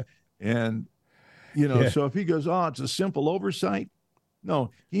renew it. And, so if he goes, oh, it's a simple oversight.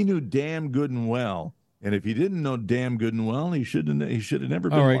 No, he knew damn good and well. And if he didn't know damn good and well, he should have never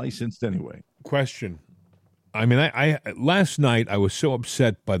been licensed anyway. Question. I mean, I last night I was so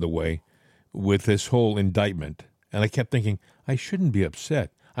upset, by the way, with this whole indictment. And I kept thinking, I shouldn't be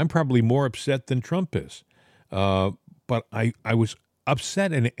upset. I'm probably more upset than Trump is. But I was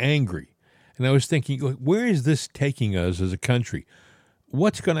upset and angry. And I was thinking, where is this taking us as a country?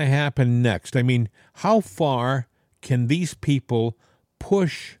 What's going to happen next? I mean, how far can these people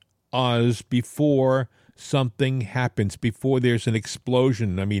push us before something happens, before there's an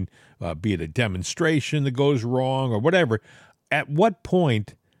explosion? I mean, be it a demonstration that goes wrong or whatever. At what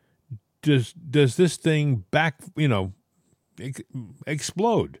point does this thing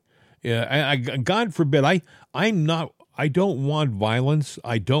explode? Yeah, God forbid. I don't want violence.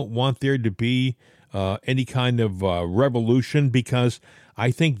 I don't want there to be any kind of revolution, because I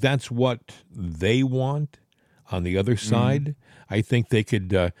think that's what they want on the other side. I think they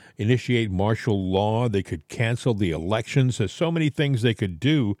could initiate martial law. They could cancel the elections. There's so many things they could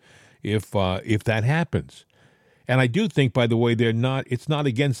do if that happens. And I do think, by the way, it's not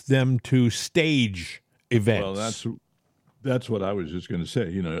against them to stage events. Well, that's what I was just going to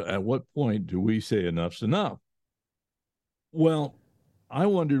say. At what point do we say enough's enough? Well, I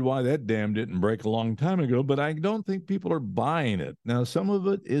wondered why that dam didn't break a long time ago, but I don't think people are buying it. Now, some of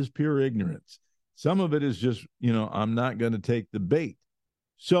it is pure ignorance. Some of it is just, I'm not going to take the bait.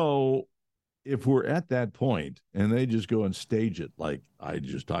 So if we're at that point and they just go and stage it, like I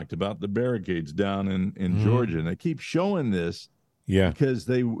just talked about the barricades down in Georgia, and they keep showing this because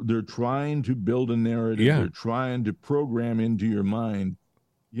they're trying to build a narrative. They're trying to program into your mind,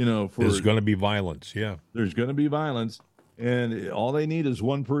 there's going to be violence. There's going to be violence, and all they need is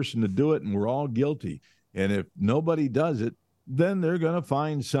one person to do it, and we're all guilty. And if nobody does it, then they're going to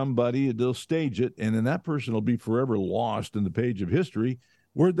find somebody, they'll stage it, and then that person will be forever lost in the page of history.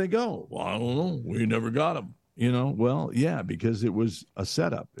 Where'd they go? Well, I don't know. We never got them. Well, yeah, because it was a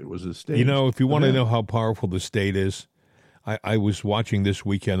setup. It was a stage. If you want to know how powerful the state is, I was watching this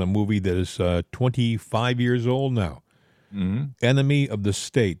weekend a movie that is 25 years old now, Enemy of the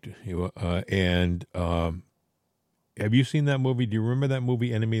State. And have you seen that movie? Do you remember that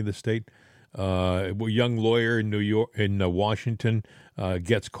movie, Enemy of the State? A young lawyer in New York, in Washington,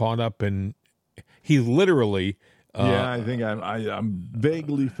 gets caught up, and he literally. I think I'm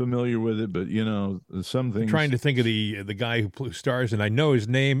vaguely familiar with it, but some things. I'm trying to think of the guy who stars, and I know his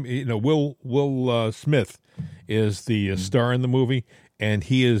name. Will Smith is the star in the movie, and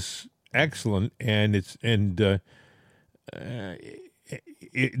he is excellent. And this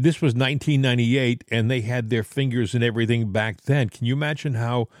was 1998, and they had their fingers in everything back then. Can you imagine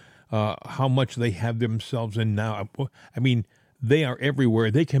how much they have themselves in now? I mean, they are everywhere.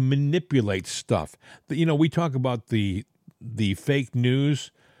 They can manipulate stuff. We talk about the fake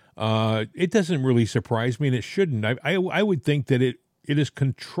news. It doesn't really surprise me, and it shouldn't. I would think that it is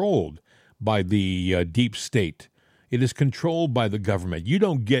controlled by the deep state. It is controlled by the government. You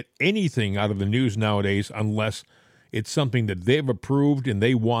don't get anything out of the news nowadays unless it's something that they've approved and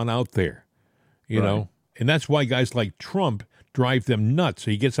they want out there. You know, and that's why guys like Trump drive them nuts.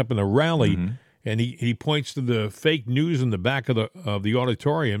 He gets up in a rally. And he points to the fake news in the back of the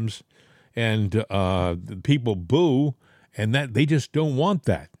auditoriums, and the people boo, and that they just don't want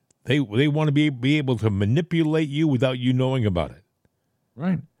that. They want to be able to manipulate you without you knowing about it.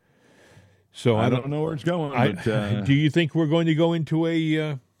 Right. So I don't know where it's going. But, do you think we're going to go into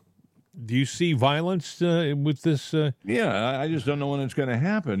a? Do you see violence with this? Yeah, I just don't know when it's going to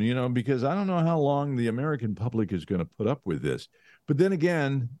happen. Because I don't know how long the American public is going to put up with this. But then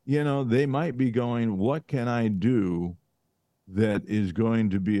again, they might be going, what can I do that is going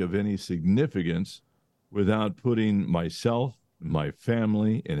to be of any significance without putting myself, my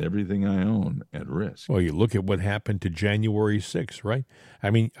family, and everything I own at risk? Well, you look at what happened to January 6th, right? I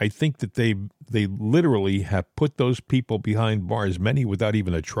mean, I think that they literally have put those people behind bars, many without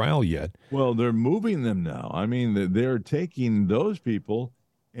even a trial yet. Well, they're moving them now. I mean, they're taking those people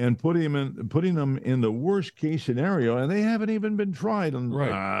and putting them in the worst case scenario, and they haven't even been tried. And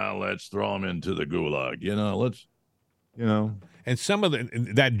let's throw them into the gulag. And some of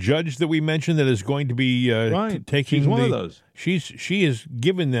that judge that we mentioned that is going to be taking she's one of those. She has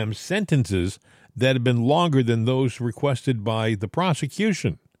given them sentences that have been longer than those requested by the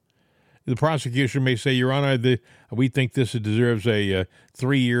prosecution. The prosecution may say, Your Honor, we think this deserves a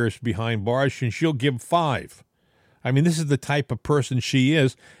 3 years behind bars, and she'll give 5. I mean, this is the type of person she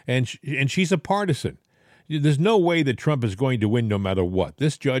is, and she's a partisan. There's no way that Trump is going to win no matter what.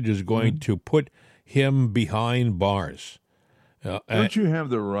 This judge is going to put him behind bars. Don't you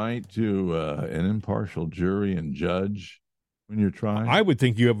have the right to an impartial jury and judge when you're trying? I would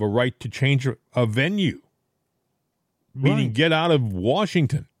think you have a right to change a venue, meaning get out of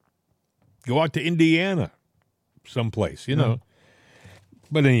Washington, go out to Indiana, someplace, know.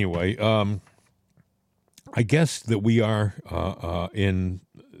 But anyway, I guess that we are in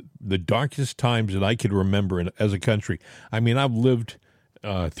the darkest times that I could remember as a country. I mean, I've lived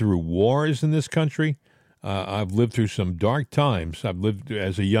through wars in this country. I've lived through some dark times. I've lived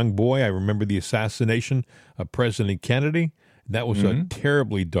as a young boy. I remember the assassination of President Kennedy. That was a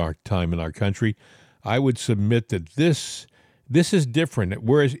terribly dark time in our country. I would submit that this is different.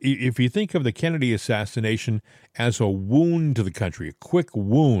 Whereas if you think of the Kennedy assassination as a wound to the country, a quick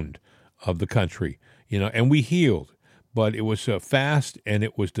wound of the country, and we healed, but it was fast and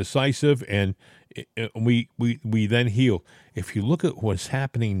it was decisive, and we then healed. If you look at what's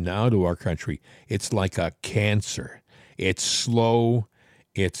happening now to our country, it's like a cancer. It's slow,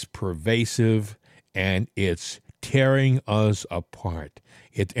 it's pervasive, and it's tearing us apart.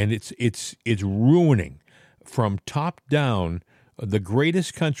 It's ruining from top down the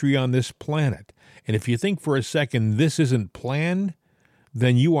greatest country on this planet. And if you think for a second this isn't planned,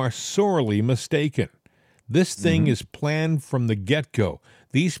 then you are sorely mistaken. This thing is planned from the get-go.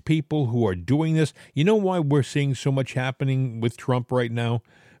 These people who are doing this, you know why we're seeing so much happening with Trump right now?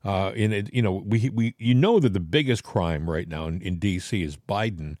 You know that the biggest crime right now in D.C. is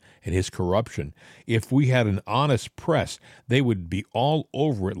Biden and his corruption. If we had an honest press, they would be all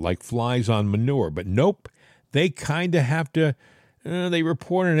over it like flies on manure. But nope, they kind of have to. They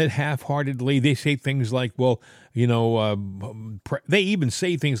report on it half-heartedly. They say things like, well, they even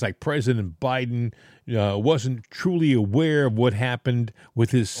say things like President Biden wasn't truly aware of what happened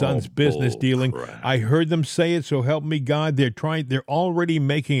with his son's business dealing. Crap. I heard them say it, so help me God. They're already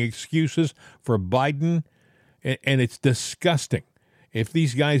making excuses for Biden, and it's disgusting. If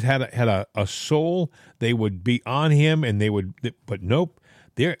these guys had a soul, they would be on him, but nope,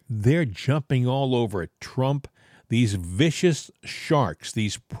 they're jumping all over Trump. These vicious sharks,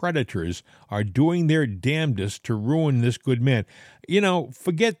 these predators, are doing their damnedest to ruin this good man.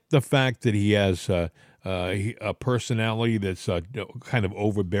 Forget the fact that he has a personality that's kind of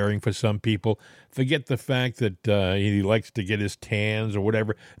overbearing for some people. Forget the fact that he likes to get his tans or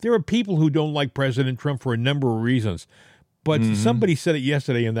whatever. There are people who don't like President Trump for a number of reasons. But somebody said it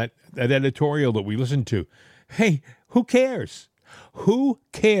yesterday in that editorial that we listened to. Hey, who cares? Who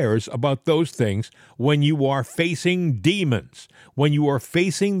cares about those things when you are facing demons, when you are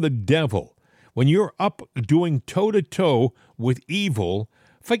facing the devil, when you're up doing toe-to-toe with evil?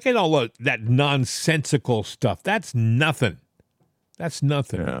 Forget all that nonsensical stuff. That's nothing. That's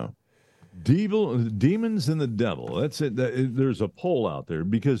nothing. Yeah. Demons and the devil. That's it. There's a poll out there,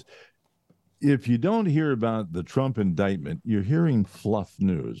 because if you don't hear about the Trump indictment, you're hearing fluff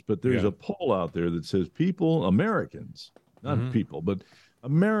news. But there's a poll out there that says Americans, not people, but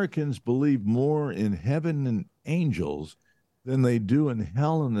Americans believe more in heaven and angels than they do in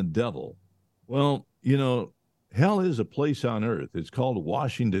hell and the devil. Well, hell is a place on earth. It's called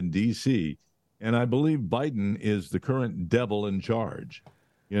Washington, D.C., and I believe Biden is the current devil in charge.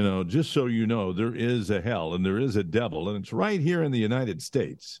 Just so you know, there is a hell and there is a devil, and it's right here in the United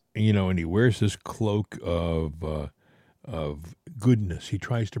States. And he wears this cloak of goodness. He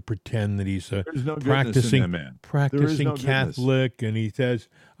tries to pretend that he's practicing Catholic, and he says,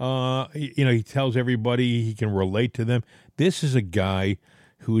 he tells everybody he can relate to them. This is a guy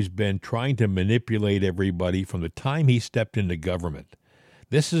who's been trying to manipulate everybody from the time he stepped into government.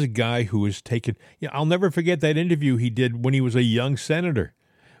 This is a guy who has taken. I'll never forget that interview he did when he was a young senator.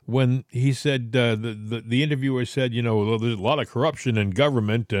 When he said, the interviewer said, well, there's a lot of corruption in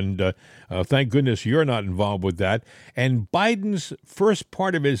government, and thank goodness you're not involved with that. And Biden's first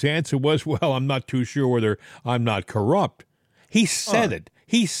part of his answer was, well, I'm not too sure whether I'm not corrupt. He said it.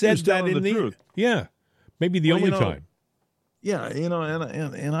 He said that in the truth. Yeah, maybe the only time. Yeah,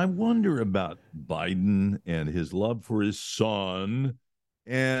 and I wonder about Biden and his love for his son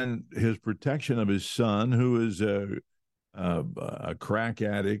and his protection of his son, who is a crack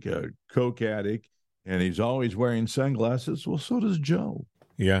addict, a coke addict, and he's always wearing sunglasses. Well, so does Joe.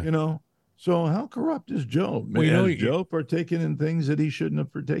 Yeah. So how corrupt is Joe? Has Joe partaken in things that he shouldn't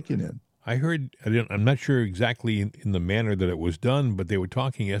have partaken in? I heard, I'm not sure exactly in the manner that it was done, but they were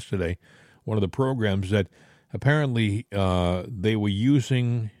talking yesterday, one of the programs, that apparently they were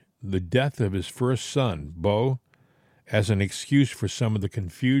using the death of his first son, Beau, as an excuse for some of the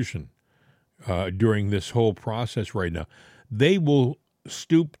confusion during this whole process right now. They will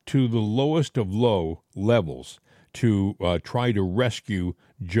stoop to the lowest of low levels to try to rescue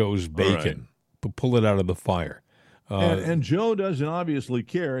Joe's bacon, to pull it out of the fire. And Joe doesn't obviously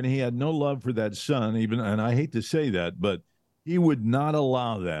care, and he had no love for that son, and I hate to say that, but he would not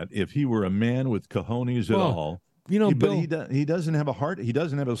allow that if he were a man with cojones at all. Bill, but he doesn't have a heart, he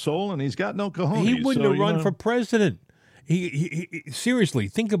doesn't have a soul, and he's got no cojones. He wouldn't have run for president. He seriously,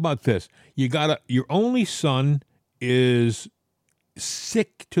 think about this. Your only son is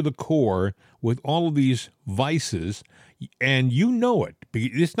sick to the core with all of these vices, and you know it.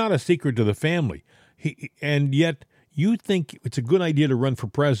 It's not a secret to the family. And yet you think it's a good idea to run for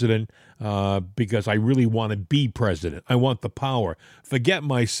president because I really want to be president. I want the power. Forget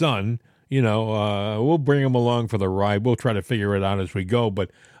my son. We'll bring him along for the ride. We'll try to figure it out as we go.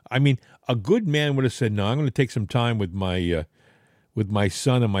 But I mean, a good man would have said, no, I'm going to take some time with my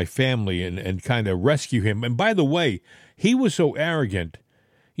son and my family and kind of rescue him. And by the way, he was so arrogant.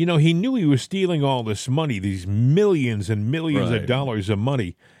 He knew he was stealing all this money, these millions and millions of dollars of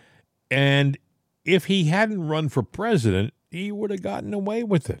money. And if he hadn't run for president, he would have gotten away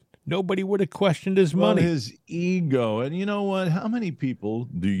with it. Nobody would have questioned his money. His ego. And you know what? How many people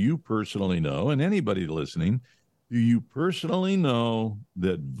do you personally know, and anybody listening, do you personally know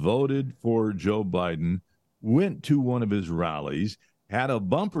that voted for Joe Biden, went to one of his rallies, had a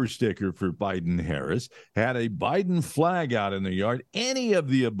bumper sticker for Biden-Harris, had a Biden flag out in the yard, any of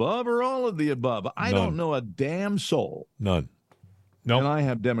the above or all of the above. I don't know a damn soul. None. No. And I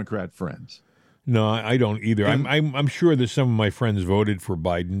have Democrat friends. No, I don't either. I'm sure that some of my friends voted for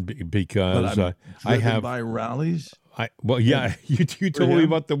Biden because I have by rallies. You told me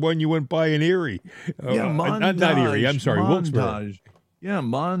about the one you went by in Erie. Montage, not Erie. I'm sorry, Wilkes-Barre.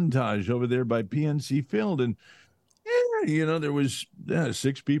 Montage over there by PNC Field, and there was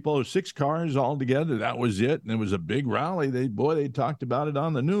 6 people, 6 cars all together. That was it, and it was a big rally. They talked about it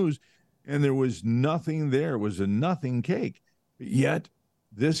on the news, and there was nothing there. It was a nothing cake. Yet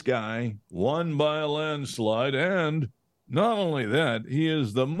this guy won by a landslide, and not only that, he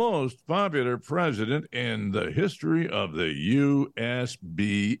is the most popular president in the history of the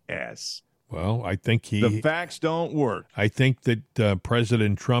USBS. Well, I think the facts don't work. I think that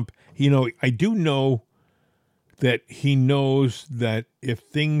President Trump, I do know that he knows that if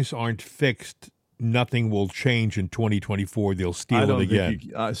things aren't fixed, nothing will change in 2024. They'll steal it again.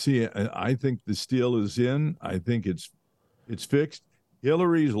 I think the steal is in. I think it's fixed.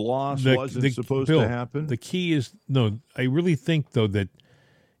 Hillary's loss wasn't supposed to happen. The key is, I really think, though, that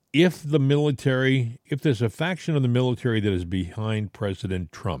if there's a faction of the military that is behind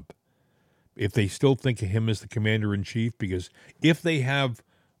President Trump, if they still think of him as the commander-in-chief, because if they have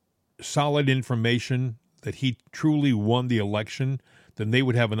solid information that he truly won the election, then they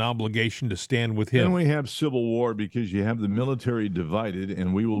would have an obligation to stand with him. Then we have civil war because you have the military divided,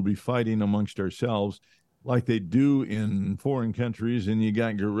 and we will be fighting amongst ourselves like they do in foreign countries, and you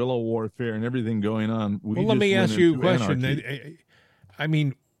got guerrilla warfare and everything going on. Let me ask you a question. I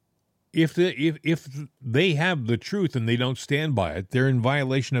mean, if they have the truth and they don't stand by it, they're in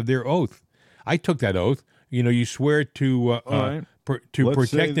violation of their oath. I took that oath. You swear to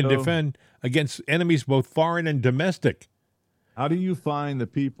protect and defend against enemies both foreign and domestic. How do you find the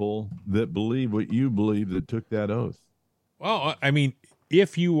people that believe what you believe that took that oath? Well, I mean,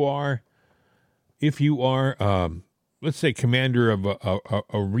 if you are, let's say, commander of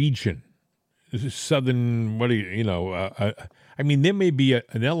a region, southern, I mean, there may be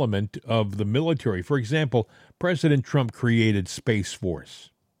an element of the military. For example, President Trump created Space Force.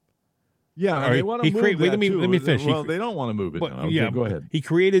 Yeah, they want to move that let me finish. Well, they don't want to move it. Go ahead. He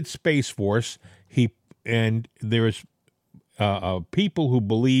created Space Force. And there's people who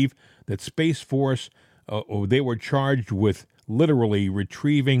believe that Space Force, they were charged with literally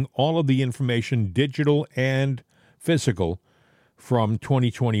retrieving all of the information, digital and physical, from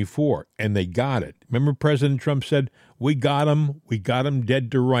 2024, and they got it. Remember President Trump said, we got him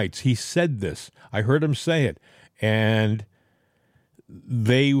dead to rights. He said this. I heard him say it, and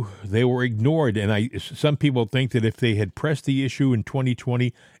they were ignored. And some people think that if they had pressed the issue in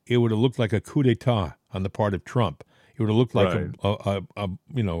 2020, it would have looked like a coup d'etat on the part of Trump. It would have looked like it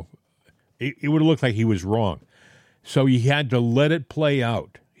would have looked like he was wrong. So he had to let it play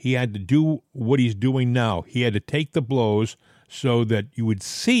out. He had to do what he's doing now. He had to take the blows so that you would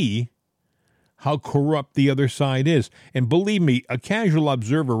see how corrupt the other side is. And believe me, a casual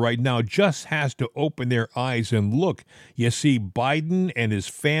observer right now just has to open their eyes and look. You see Biden and his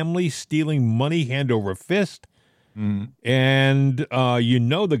family stealing money hand over fist, and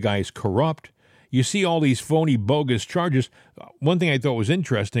the guy's corrupt. You see all these phony, bogus charges. One thing I thought was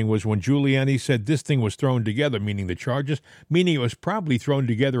interesting was when Giuliani said this thing was thrown together, meaning the charges, meaning it was probably thrown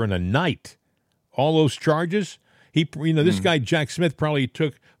together in a night. All those charges. This guy, Jack Smith, probably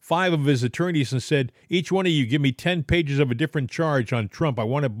took 5 of his attorneys and said, each one of you give me 10 pages of a different charge on Trump. I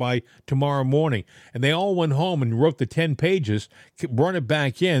want it by tomorrow morning. And they all went home and wrote the 10 pages, brought it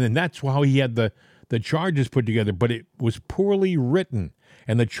back in, and that's how he had the charges put together. But it was poorly written,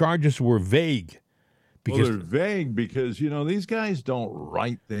 and the charges were vague. They're vague because, these guys don't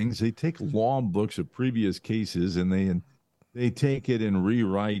write things. They take law books of previous cases, and they take it and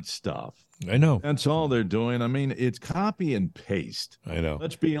rewrite stuff. I know. That's all they're doing. I mean, it's copy and paste. I know.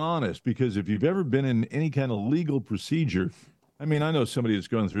 Let's be honest, because if you've ever been in any kind of legal procedure, I mean, I know somebody that's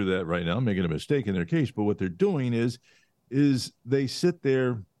going through that right now, making a mistake in their case, but what they're doing is they sit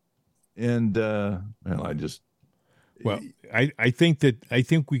there and, I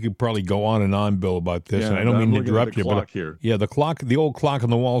think we could probably go on and on, Bill, about this, and I don't mean to interrupt you, but here. Yeah, the old clock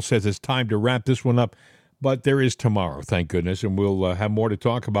on the wall says it's time to wrap this one up. But there is tomorrow, thank goodness, and we'll have more to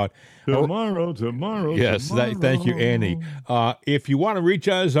talk about. Tomorrow. Yes, thank you, Annie. If you want to reach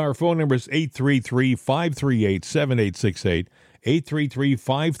us, our phone number is 833-538-7868,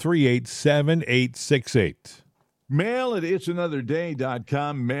 833-538-7868. Mail at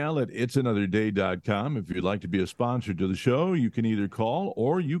itsanotherday.com, mail at itsanotherday.com. If you'd like to be a sponsor to the show, you can either call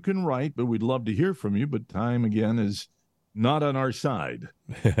or you can write, but we'd love to hear from you. But time, again, is not on our side.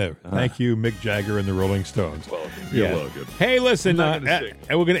 Thank you, Mick Jagger and the Rolling Stones. Well, you're welcome. Hey, listen, and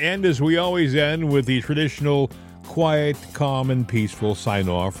we're going to end as we always end with the traditional quiet, calm, and peaceful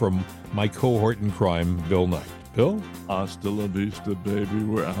sign-off from my cohort in crime, Bill Knight. Bill? Hasta la vista, baby.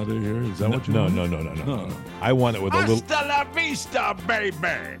 We're out of here. Is that what you want? No. I want it with a little... Hasta la vista,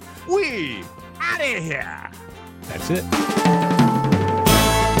 baby. We out of here. That's it.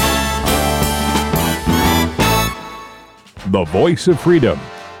 The voice of freedom.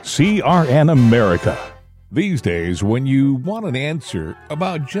 CRN America. These days, when you want an answer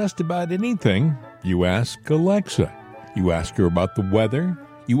about just about anything, you ask Alexa. You ask her about the weather.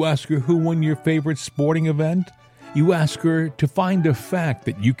 You ask her who won your favorite sporting event. You ask her to find a fact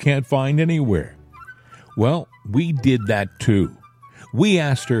that you can't find anywhere. Well, we did that too. We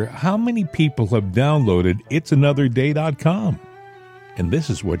asked her how many people have downloaded it'sanotherday.com. And this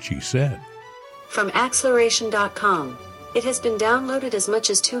is what she said. From acceleration.com. It has been downloaded as much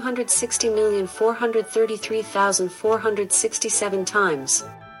as 260,433,467 times.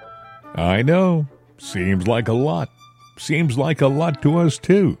 I know. Seems like a lot. Seems like a lot to us,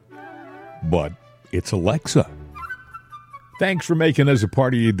 too. But it's Alexa. Thanks for making us a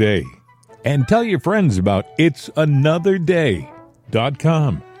part of your day. And tell your friends about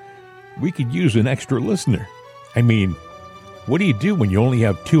it'sanotherday.com. We could use an extra listener. I mean, what do you do when you only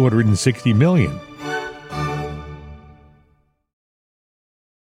have 260 million?